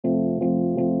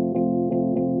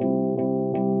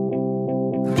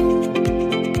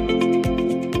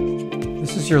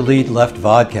This is your Lead Left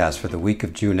vodcast for the week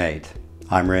of June 8th.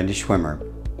 I'm Randy Schwimmer.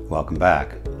 Welcome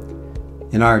back.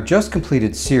 In our just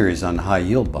completed series on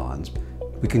high-yield bonds,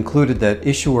 we concluded that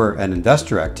issuer and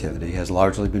investor activity has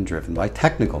largely been driven by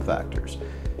technical factors: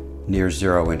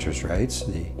 near-zero interest rates,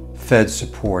 the Fed's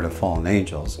support of fallen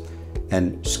angels,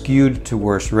 and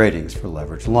skewed-to-worse ratings for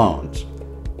leveraged loans.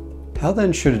 How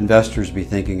then should investors be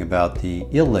thinking about the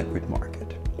illiquid market?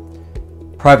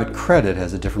 Private credit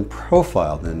has a different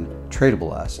profile than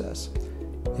tradable assets.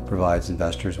 It provides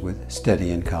investors with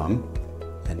steady income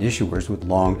and issuers with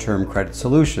long-term credit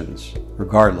solutions,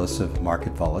 regardless of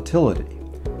market volatility.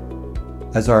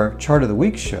 As our chart of the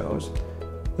week shows,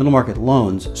 middle market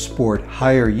loans sport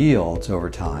higher yields over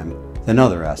time than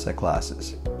other asset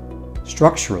classes.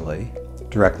 Structurally,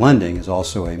 direct lending is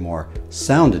also a more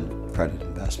sound credit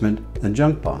investment than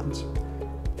junk bonds.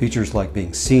 Features like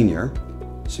being senior,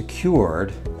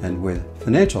 secured, and with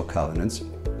financial covenants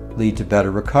lead to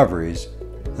better recoveries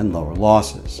and lower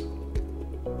losses.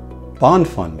 Bond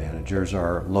fund managers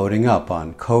are loading up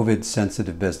on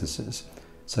COVID-sensitive businesses,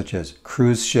 such as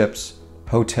cruise ships,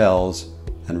 hotels,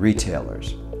 and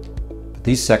retailers. But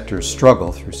these sectors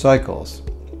struggle through cycles.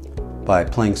 By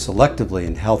playing selectively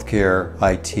in healthcare,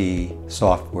 IT,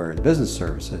 software, and business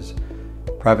services,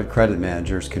 private credit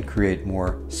managers can create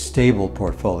more stable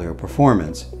portfolio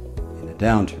performance in a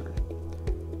downturn.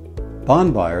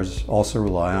 Bond buyers also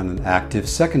rely on an active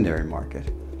secondary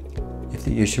market. If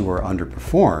the issuer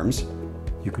underperforms,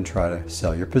 you can try to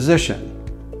sell your position,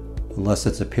 unless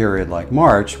it's a period like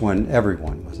March when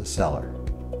everyone was a seller.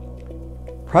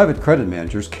 Private credit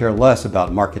managers care less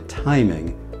about market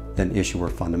timing than issuer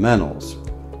fundamentals.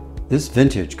 This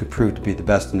vintage could prove to be the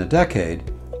best in a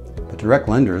decade, but direct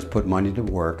lenders put money to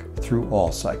work through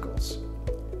all cycles.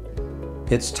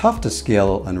 It's tough to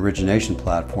scale an origination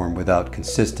platform without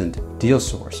consistent deal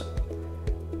sourcing.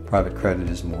 Private credit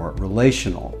is more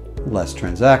relational, less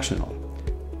transactional.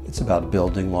 It's about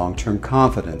building long-term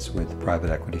confidence with private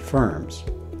equity firms.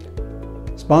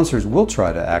 Sponsors will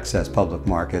try to access public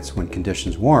markets when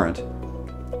conditions warrant,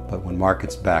 but when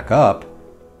markets back up,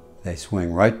 they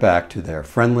swing right back to their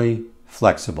friendly,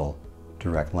 flexible,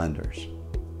 direct lenders.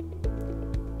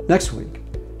 Next week,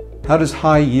 how does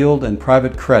high yield and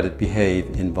private credit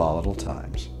behave in volatile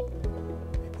times?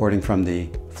 Reporting from the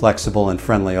flexible and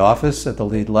friendly office at the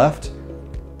Lead Left,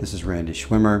 this is Randy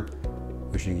Schwimmer,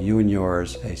 wishing you and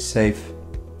yours a safe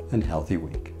and healthy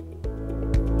week.